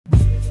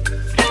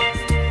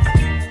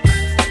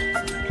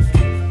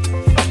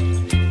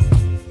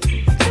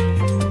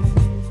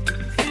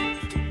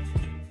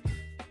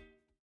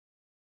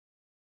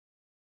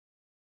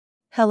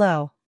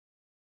Hello.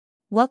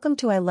 Welcome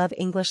to I Love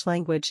English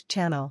Language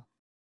channel.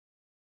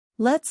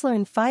 Let's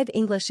learn 5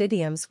 English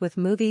idioms with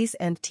movies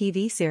and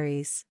TV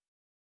series.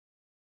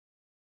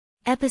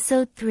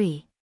 Episode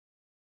 3.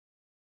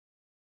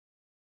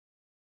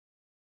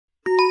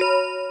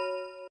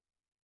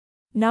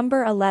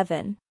 Number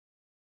 11.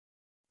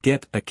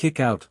 Get a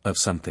kick out of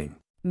something.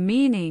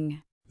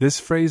 Meaning. This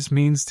phrase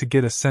means to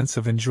get a sense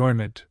of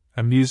enjoyment,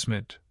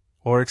 amusement,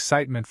 or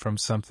excitement from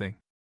something.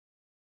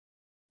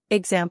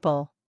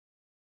 Example.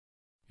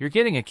 You're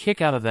getting a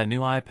kick out of that new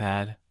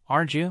iPad,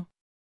 aren't you?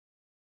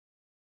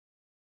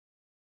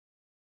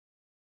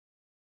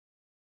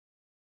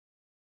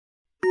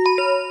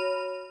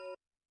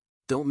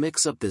 Don't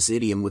mix up this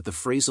idiom with the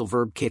phrasal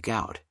verb kick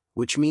out,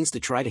 which means to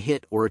try to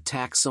hit or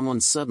attack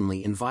someone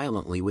suddenly and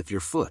violently with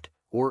your foot,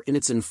 or in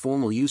its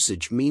informal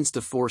usage means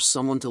to force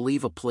someone to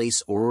leave a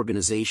place or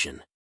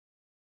organization.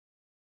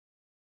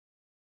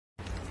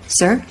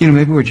 Sir?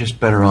 Maybe we're just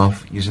better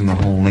off using the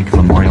whole Lincoln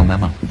Memorial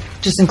memo.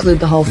 Just include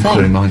the whole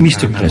thing.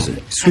 Mr.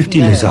 President, Swifty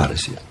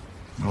Lizaris here.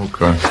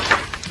 Okay.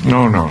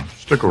 No.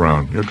 Stick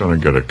around. You're going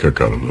to get a kick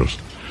out of this.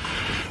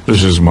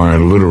 This is my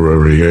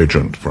literary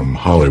agent from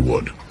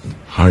Hollywood.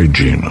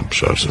 Hygiene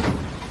obsessive.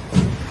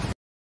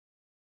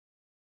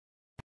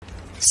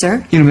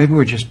 Sir? Maybe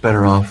we're just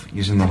better off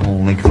using the whole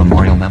Lincoln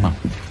Memorial memo.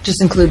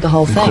 Just include the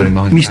whole thing.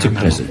 Mr.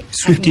 President,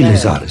 Swifty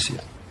Lizaris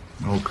here.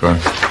 Okay.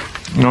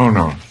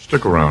 No.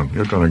 Stick around.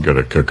 You're going to get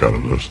a kick out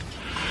of this.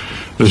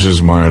 This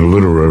is my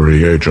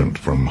literary agent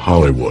from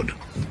Hollywood.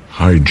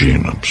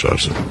 Hygiene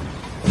obsessive.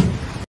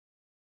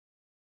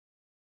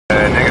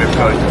 Negative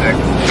code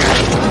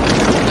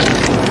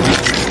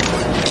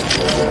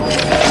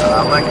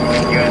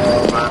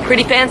 6.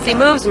 Pretty fancy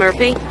moves,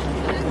 Murphy.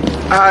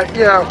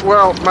 Yeah,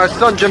 well, my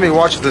son Jimmy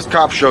watches this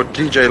cop show,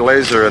 DJ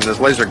Laser, and this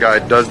laser guy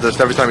does this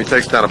every time he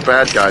takes down a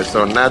bad guy,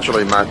 so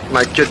naturally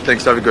my kid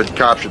thinks every good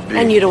cop should be...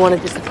 And you don't want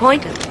to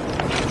disappoint him.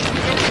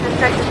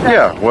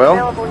 Yeah,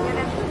 well,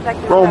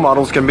 role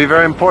models can be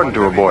very important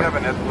to a boy. 216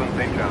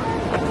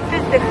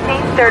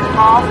 3rd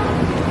Hall.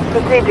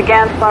 Proceed to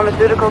Gans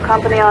Pharmaceutical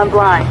Company on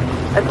blind.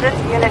 Assist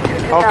Unit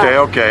 229.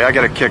 Okay, I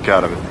get a kick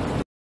out of it.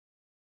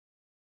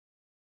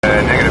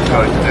 Negative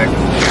code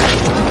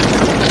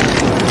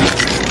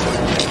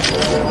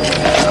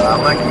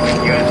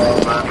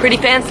 6. Pretty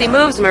fancy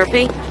moves,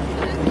 Murphy.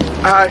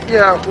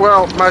 Yeah,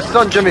 well, my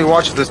son Jimmy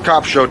watches this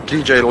cop show,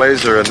 DJ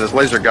Laser, and this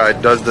laser guy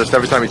does this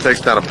every time he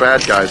takes down a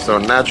bad guy, so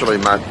naturally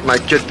my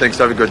kid thinks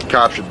every good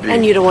cop should be...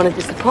 And you don't want to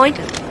disappoint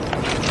him.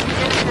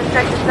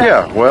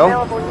 Yeah,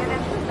 well,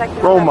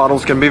 role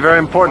models can be very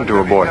important to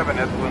a boy.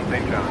 216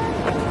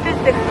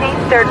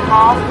 3rd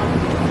Hall.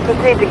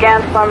 Proceed to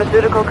Gans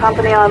Pharmaceutical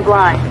Company on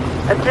blind.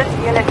 Assist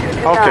Unit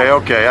 229.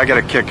 Okay, I get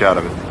a kick out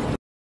of it.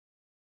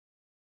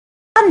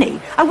 Honey,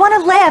 I want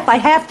to laugh. I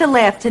have to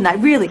laugh tonight,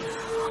 really.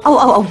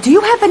 Oh, do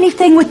you have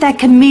anything with that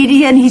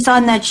comedian? He's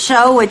on that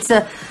show. It's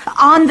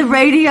on the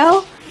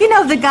radio. You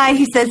know the guy,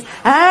 he says,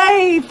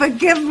 "Hey,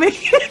 forgive me."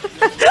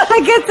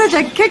 I get such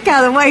a kick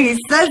out of the way he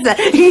says that.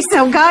 He's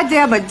so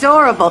goddamn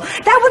adorable.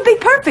 That would be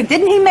perfect.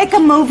 Didn't he make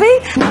a movie?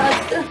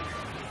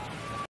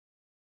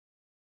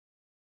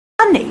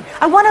 Honey,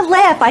 I want to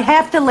laugh. I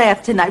have to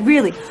laugh tonight,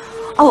 really.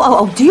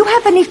 Oh, do you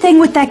have anything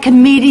with that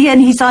comedian?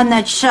 He's on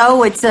that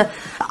show. It's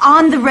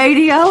on the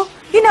radio.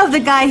 You know the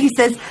guy, he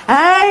says,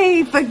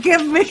 "Hey,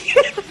 forgive me."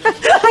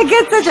 I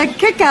get such a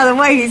kick out of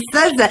the way he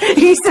says that.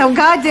 He's so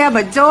goddamn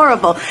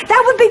adorable.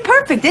 That would be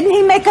perfect. Didn't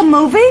he make a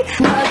movie?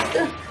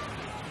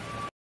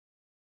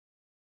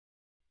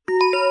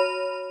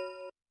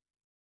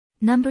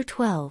 Number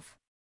 12.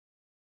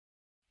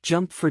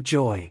 Jump for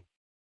joy.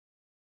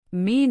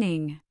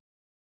 Meaning.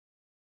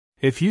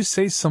 If you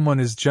say someone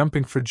is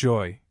jumping for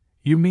joy,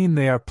 you mean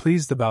they are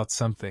pleased about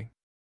something.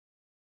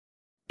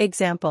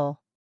 Example.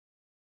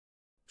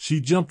 She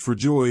jumped for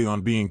joy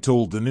on being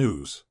told the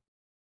news.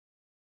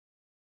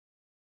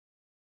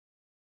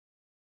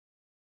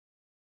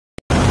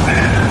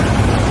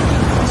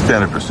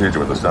 Standard procedure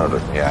with the senator.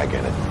 Yeah, I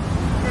get it.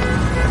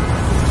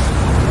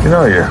 You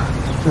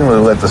didn't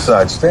really let the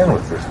side stand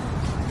with you.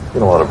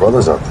 Been a lot of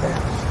brothers out there.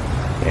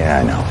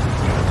 Yeah, I know.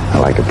 I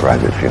like a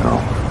private funeral.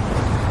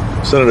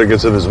 Senator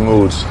gets in his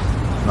moods.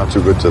 Not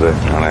too good today.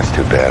 Oh, that's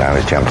too bad. I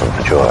was jumping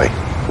for joy.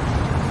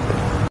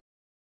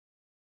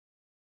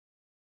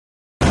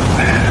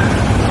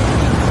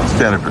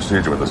 Standard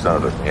procedure with the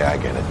senator. Yeah, I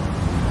get it.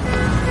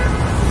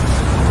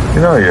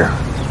 You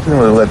didn't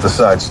really let the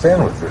side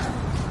stand with you.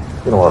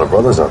 Been a lot of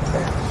brothers out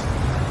there.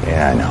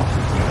 Yeah, I know.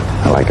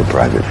 I like a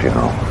private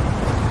funeral.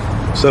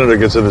 Senator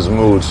gets in his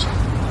moods.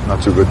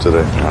 Not too good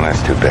today. Oh,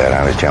 that's too bad.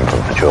 I was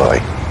jumping for joy.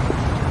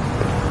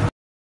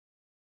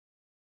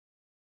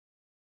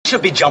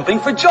 Should be jumping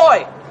for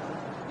joy.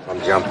 I'm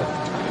jumping.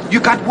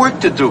 You got work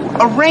to do,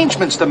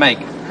 arrangements to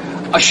make.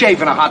 A shave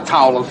and a hot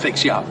towel will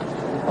fix you up.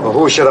 For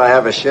who should I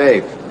have a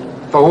shave?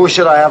 For who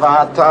should I have a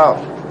hot towel?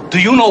 Do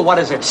you know what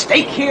is at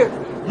stake here?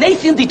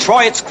 Nathan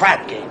Detroit's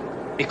crap game.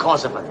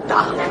 Because of a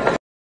doll.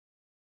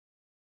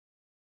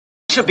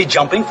 Should be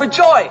jumping for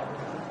joy.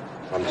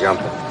 I'm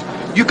jumping.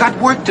 You got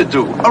work to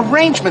do,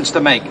 arrangements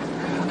to make.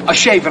 A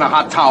shave and a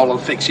hot towel will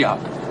fix you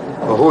up.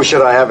 For who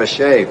should I have a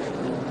shave?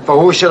 For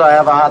who should I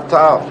have a hot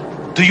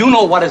towel? Do you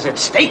know what is at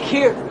stake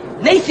here?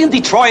 Nathan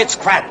Detroit's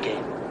crap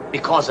game.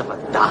 Because of a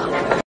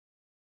dime.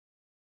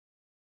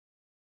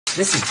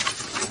 Listen,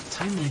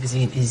 Time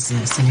Magazine is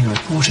sending a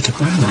reporter to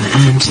Burma,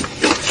 and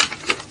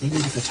they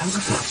need a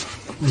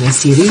photographer. When they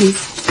see these.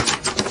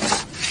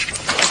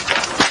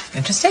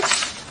 Interested?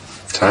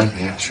 Time?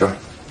 Yeah, sure.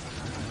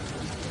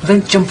 Well,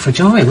 then jump for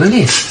joy, will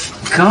you?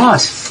 God.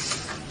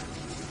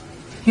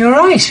 You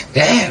alright?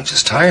 Yeah, I'm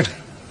just tired.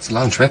 It's a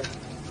long trip.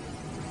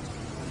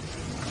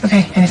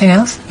 Okay, anything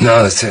else?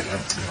 No, that's it.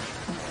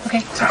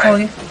 Okay, I'll call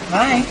you.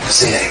 Bye.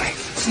 See you anyway.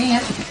 See ya.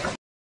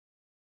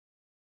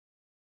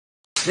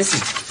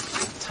 Listen,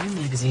 Time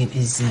Magazine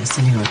is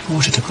sending a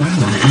reporter to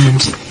Burma,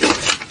 and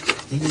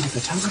they need a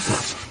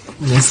photographer.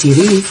 When they see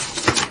these.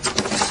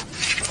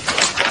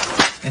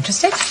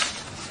 Interested?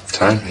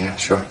 Time? Yeah,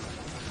 sure.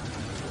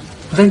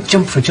 Well, then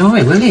jump for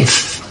joy, will you?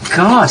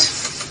 God.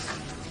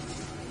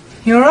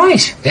 You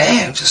alright?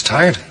 Yeah, I'm just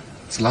tired.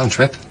 It's a long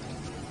trip.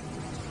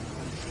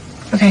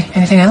 Okay,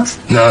 anything else?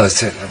 No,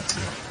 that's it.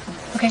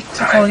 Okay,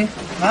 I'll call you.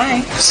 Bye.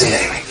 See you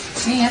anyway.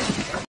 See ya.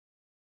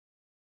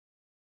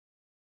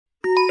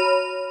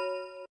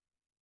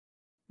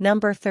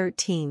 Number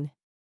 13.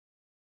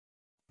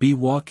 Be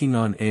walking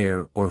on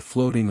air or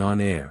floating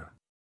on air.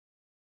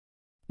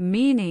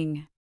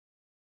 Meaning.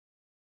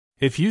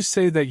 If you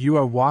say that you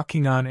are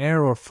walking on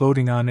air or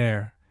floating on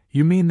air,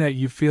 you mean that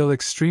you feel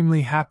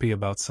extremely happy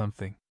about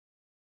something.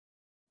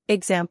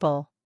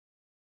 Example.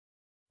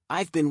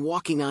 I've been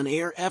walking on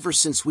air ever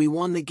since we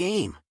won the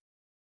game.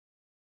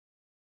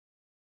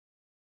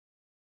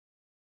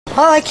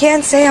 Well, I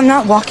can't say I'm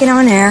not walking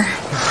on air.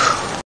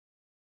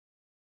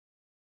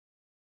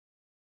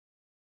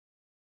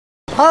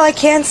 Well, I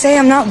can't say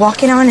I'm not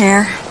walking on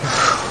air.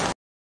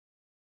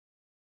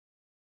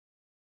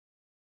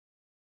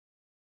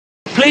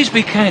 Please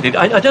be candid.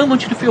 I don't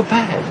want you to feel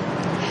bad.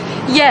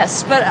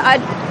 Yes, but I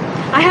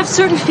have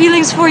certain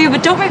feelings for you,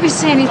 but don't make me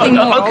say anything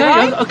more, Okay, all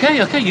right?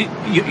 okay.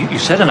 You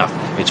said enough.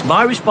 It's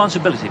my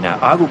responsibility now.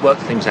 I will work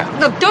things out.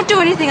 Look, don't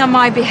do anything on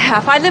my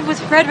behalf. I live with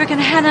Frederick,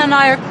 and Hannah and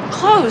I are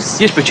close.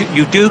 Yes, but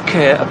you do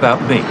care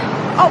about me.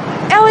 Oh,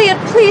 Elliot,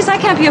 please, I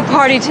can't be a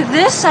party to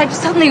this. I'm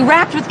suddenly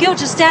racked with guilt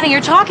just standing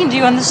here talking to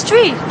you on the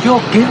street. Your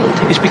guilt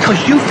is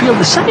because you feel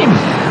the same.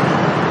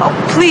 Oh,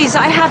 please,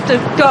 I have to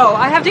go.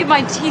 I have to get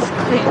my teeth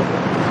clean.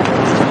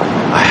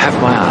 I have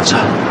my answer.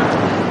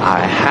 I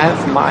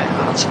have my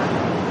answer.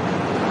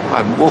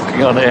 I'm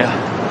walking on air.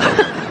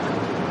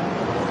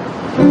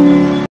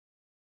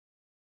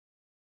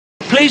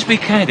 Please be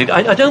candid.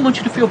 I don't want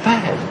you to feel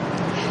bad.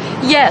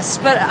 Yes,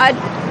 but I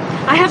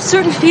have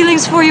certain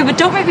feelings for you, but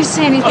don't make me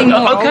say anything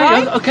more, all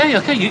right? Okay.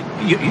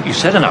 You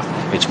said enough.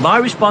 It's my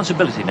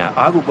responsibility now.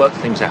 I will work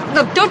things out.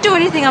 Look, don't do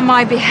anything on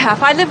my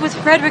behalf. I live with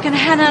Frederick, and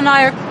Hannah and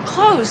I are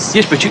close.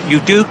 Yes, but you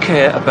do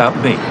care about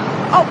me.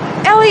 Oh,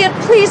 Elliot,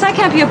 please, I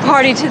can't be a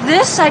party to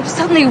this. I'm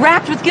suddenly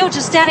racked with guilt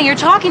just standing here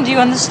talking to you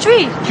on the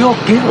street. Your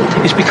guilt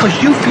is because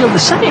you feel the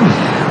same.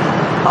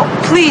 Oh,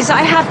 please,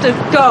 I have to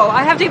go.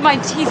 I have to get my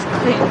teeth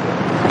clean.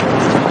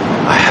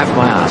 I have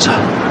my answer.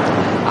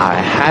 I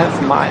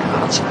have my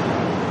answer.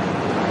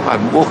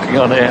 I'm walking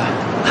on air.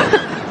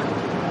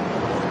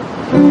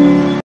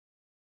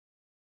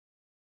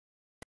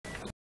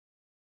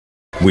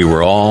 We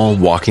were all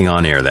walking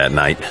on air that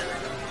night.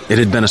 It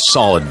had been a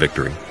solid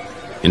victory.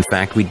 In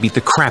fact, we'd beat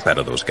the crap out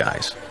of those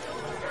guys.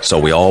 So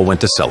we all went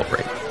to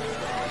celebrate.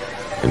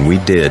 And we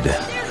did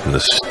the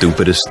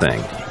stupidest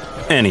thing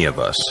any of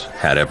us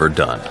had ever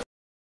done.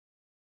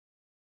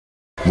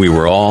 We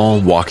were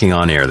all walking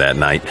on air that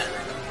night.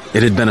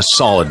 It had been a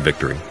solid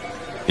victory.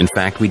 In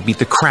fact, we'd beat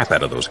the crap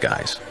out of those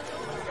guys.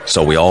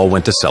 So we all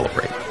went to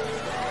celebrate.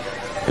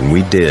 And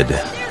we did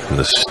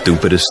the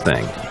stupidest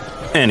thing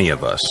any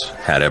of us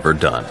had ever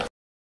done.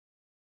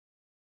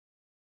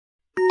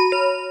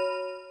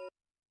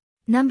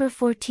 Number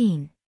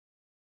 14.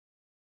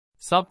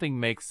 Something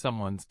makes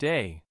someone's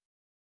day.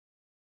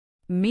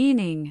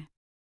 Meaning.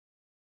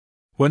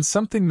 When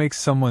something makes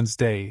someone's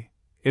day,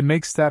 it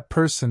makes that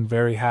person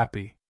very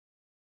happy.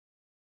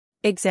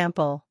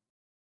 Example.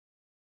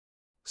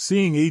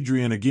 Seeing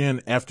Adrian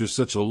again after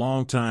such a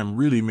long time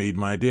really made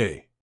my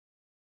day.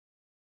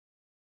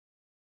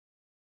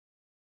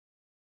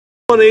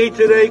 Want to eat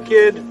today,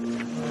 kid?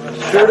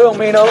 Sure do,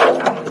 Mino.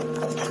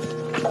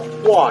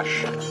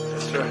 Wash.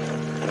 That's right.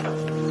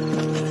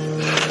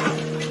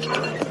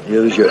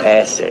 Use your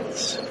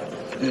assets.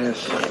 Yes.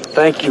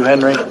 Thank you,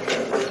 Henry.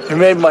 You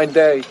made my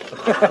day.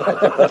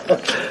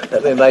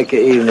 Let me make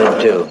it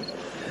evening, too.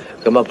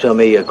 Come up to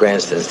me at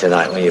Cranston's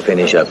tonight when you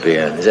finish up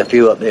here. There's a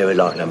few up there who'd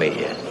like to meet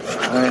you.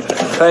 All right.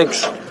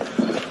 Thanks.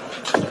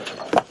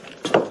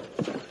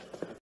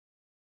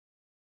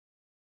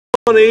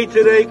 Want to eat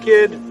today,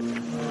 kid?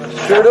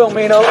 Sure do,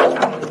 Mino.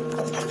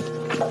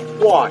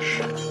 Wash.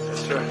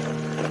 That's right.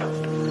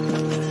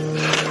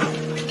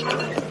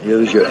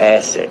 Use your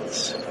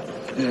assets.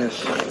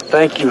 Yes.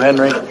 Thank you,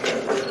 Henry.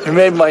 You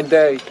made my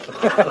day.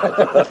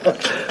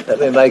 Let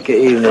me make it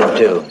evening,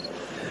 too.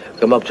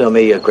 Come up to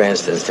me at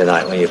Cranston's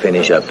tonight when you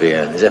finish up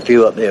here. There's a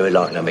few up there who'd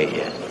like to meet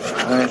you.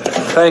 All right,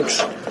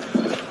 thanks.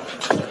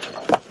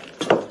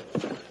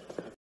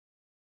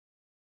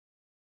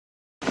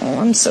 Oh,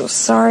 I'm so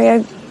sorry.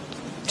 I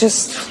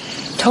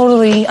just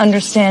totally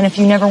understand if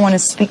you never want to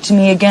speak to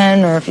me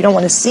again or if you don't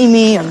want to see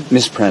me. Or...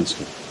 Miss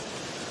Pransky,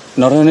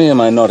 not only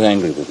am I not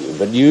angry with you,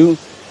 but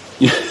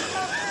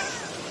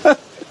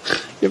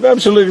you've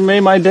absolutely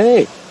made my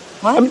day.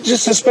 What? I'm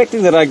just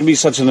suspecting that I can be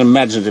such an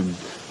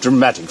imaginative,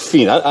 dramatic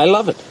fiend. I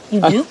love it. You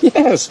do?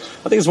 Yes.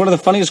 I think it's one of the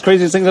funniest,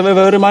 craziest things I've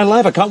ever heard in my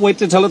life. I can't wait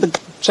to tell it the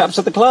chaps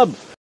at the club.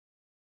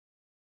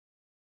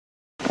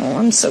 Oh,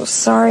 I'm so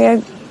sorry.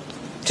 I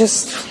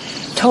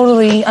just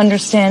totally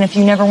understand if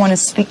you never want to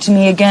speak to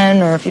me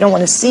again or if you don't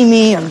want to see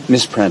me. Or...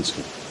 Miss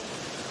Pransky,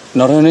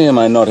 not only am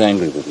I not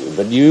angry with you,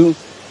 but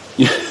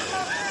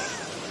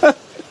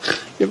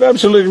you've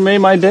absolutely made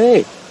my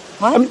day.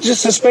 What? I'm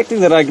just suspecting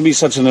that I can be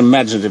such an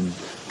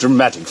imaginative,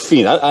 dramatic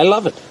fiend. I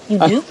love it. You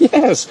do?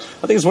 Yes.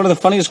 I think it's one of the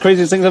funniest,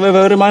 craziest things I've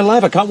ever heard in my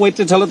life. I can't wait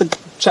to tell it the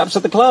chaps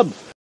at the club.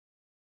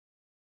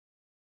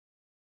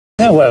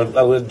 Yeah, well,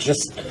 I will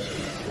just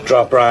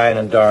drop Brian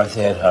and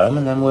Dorothy at home,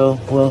 and then we'll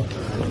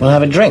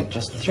have a drink,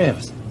 just the three of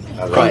us.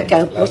 There you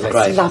go.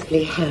 That's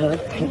lovely, Howard.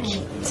 Thank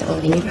you. It's all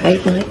in your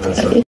great night,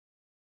 too.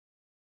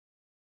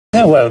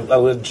 Yeah, well, I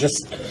will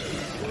just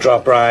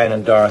drop Brian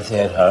and Dorothy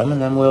at home,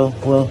 and then we'll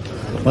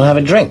have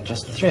a drink,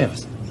 just the three of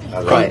us.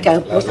 There you go.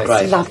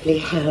 That's lovely,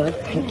 Howard.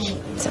 Thank you.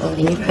 It's all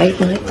in your great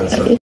night,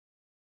 too.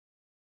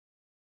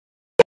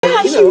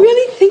 Gosh, you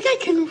really think I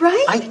can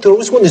write? I thought it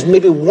was one. There's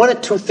maybe one or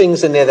two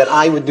things in there that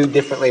I would do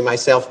differently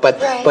myself, but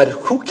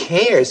who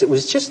cares? It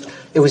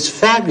was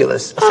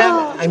fabulous.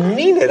 I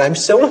mean it. I'm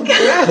so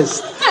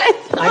impressed.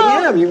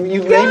 I am.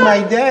 You made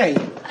my day.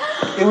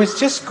 It was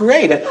just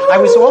great. I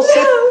was all set.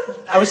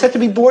 I was set to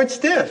be bored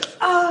stiff.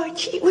 Oh,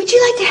 gee, would you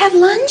like to have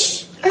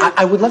lunch?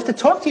 I would love to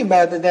talk to you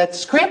about that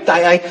script.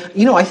 I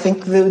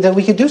think that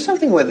we could do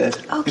something with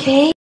it.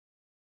 Okay.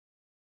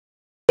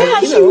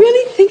 Gosh, you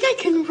really think I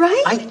can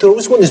write? I thought it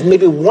was one. There's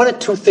maybe one or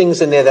two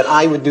things in there that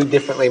I would do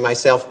differently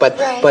myself, but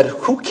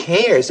who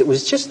cares? It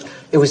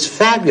was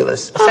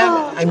fabulous.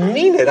 I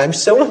mean it. I'm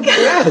so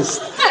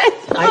impressed.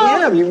 I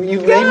am.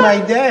 You made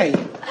my day.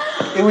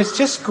 It was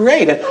just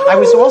great. I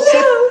was all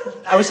set.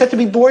 I was set to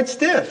be bored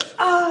stiff.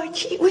 Oh,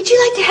 gee, would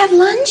you like to have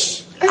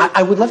lunch?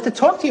 I would love to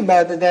talk to you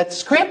about that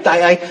script.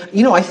 I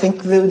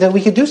think that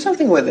we could do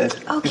something with it.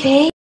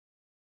 Okay.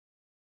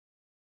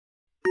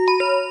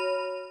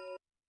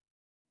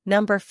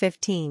 Number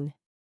 15.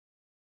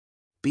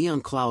 Be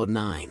on cloud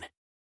 9.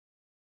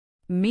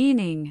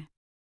 Meaning.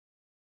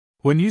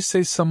 When you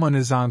say someone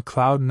is on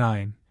cloud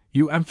 9,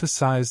 you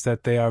emphasize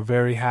that they are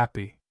very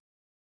happy.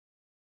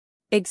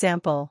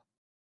 Example.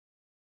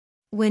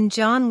 When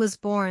John was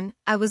born,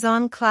 I was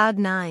on cloud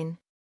 9.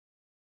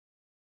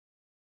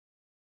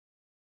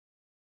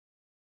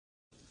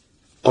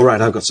 All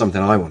right, I've got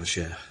something I want to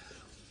share.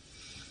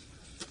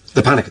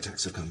 The panic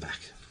attacks have come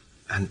back,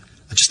 and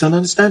I just don't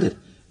understand it.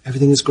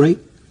 Everything is great.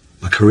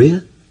 My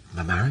career,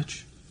 my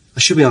marriage. I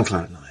should be on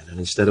cloud 9, and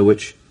instead of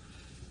which,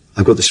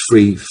 I've got this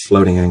free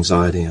floating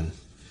anxiety and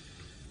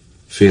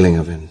feeling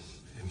of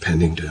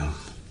impending doom.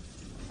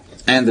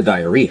 And the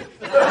diarrhea.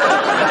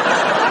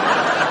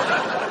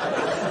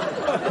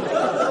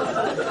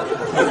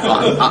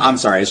 I'm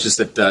sorry, it's just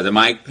that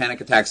my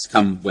panic attacks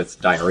come with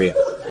diarrhea.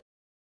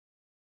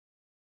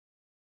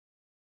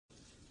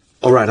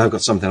 All right, I've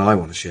got something I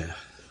want to share.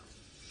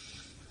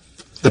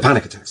 The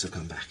panic attacks have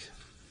come back,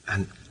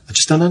 and I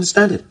just don't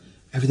understand it.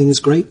 Everything is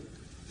great.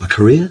 My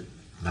career,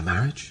 my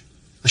marriage.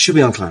 I should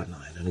be on cloud 9,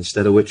 and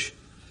instead of which,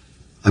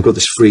 I've got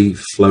this free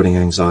floating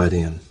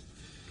anxiety and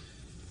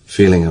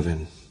feeling of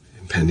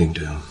impending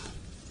doom.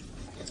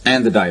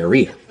 And the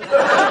diarrhea.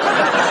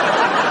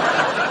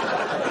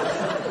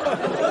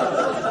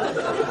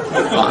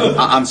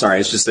 I'm sorry,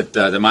 it's just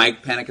that my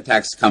panic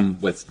attacks come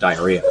with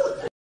diarrhea.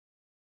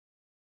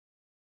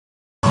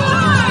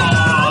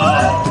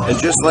 And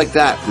just like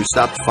that, we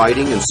stopped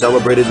fighting and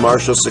celebrated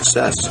Marshall's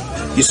success.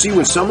 You see,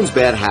 when someone's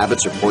bad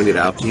habits are pointed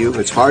out to you,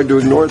 it's hard to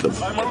ignore them.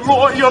 I'm a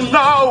lawyer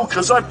now,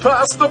 because I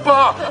passed the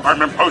bar.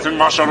 I'm imposing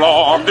martial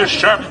law on this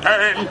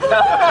champagne.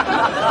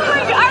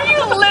 Are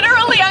you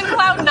literally on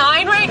cloud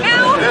 9 right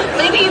now?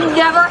 Maybe you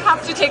never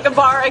have to take the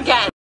bar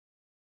again.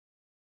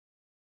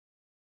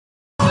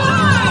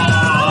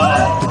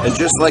 And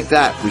just like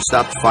that, we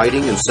stopped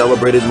fighting and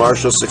celebrated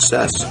Marshall's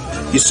success.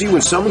 You see,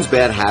 when someone's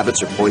bad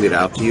habits are pointed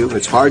out to you,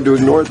 it's hard to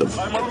ignore them.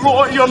 I'm a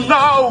lawyer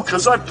now,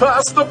 because I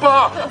passed the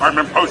bar. I'm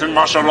imposing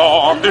martial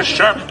law on this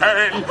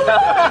champagne.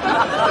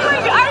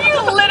 Are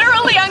you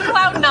literally on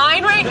cloud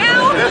 9 right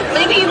now?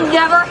 Maybe you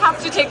never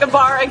have to take the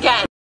bar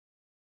again.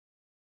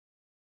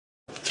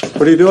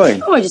 What are you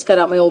doing? Oh, I just got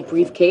out my old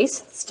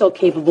briefcase. It's still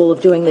capable of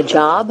doing the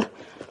job.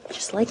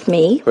 Just like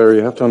me. Claire,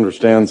 you have to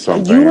understand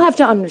something. You have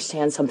to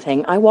understand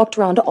something. I walked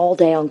around all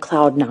day on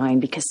cloud 9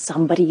 because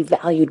somebody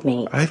valued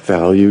me. I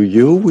value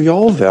you. We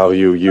all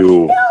value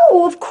you.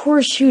 No, of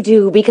course you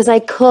do, because I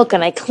cook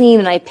and I clean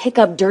and I pick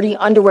up dirty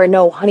underwear.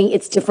 No, honey,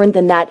 it's different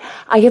than that.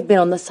 I have been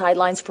on the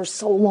sidelines for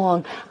so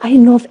long. I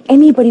didn't know if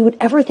anybody would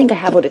ever think I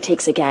have what it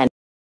takes again.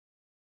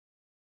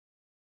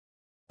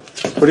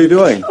 What are you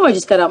doing? Oh, I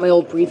just got out my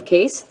old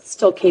briefcase. It's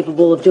still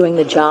capable of doing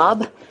the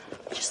job.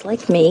 Just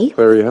like me.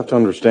 Claire, you have to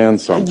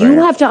understand something.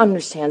 You have to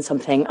understand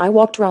something. I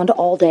walked around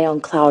all day on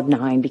cloud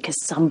 9 because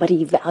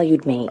somebody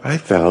valued me. I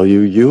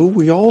value you.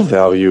 We all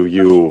value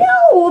you.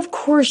 No, of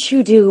course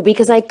you do,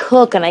 because I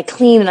cook and I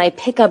clean and I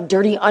pick up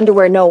dirty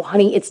underwear. No,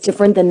 honey, it's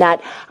different than that.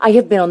 I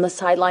have been on the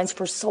sidelines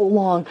for so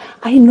long.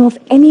 I didn't know if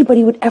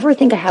anybody would ever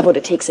think I have what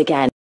it takes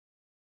again.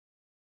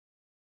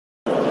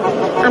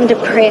 I'm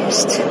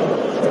depressed.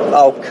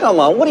 Oh, come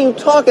on. What are you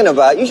talking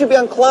about? You should be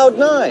on cloud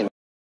 9.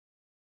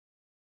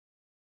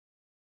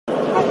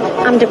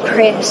 I'm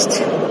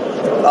depressed.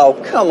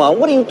 Oh, come on.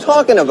 What are you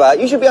talking about?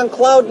 You should be on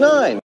cloud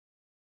 9.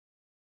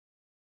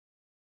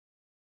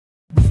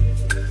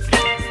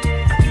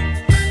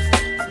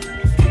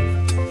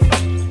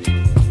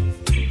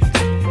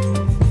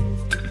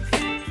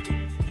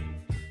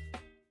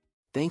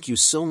 Thank you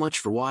so much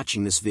for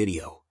watching this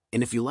video,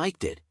 and if you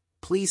liked it,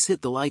 please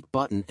hit the like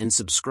button and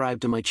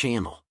subscribe to my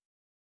channel.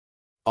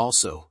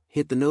 Also,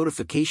 hit the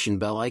notification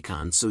bell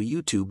icon so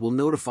YouTube will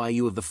notify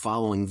you of the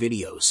following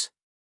videos.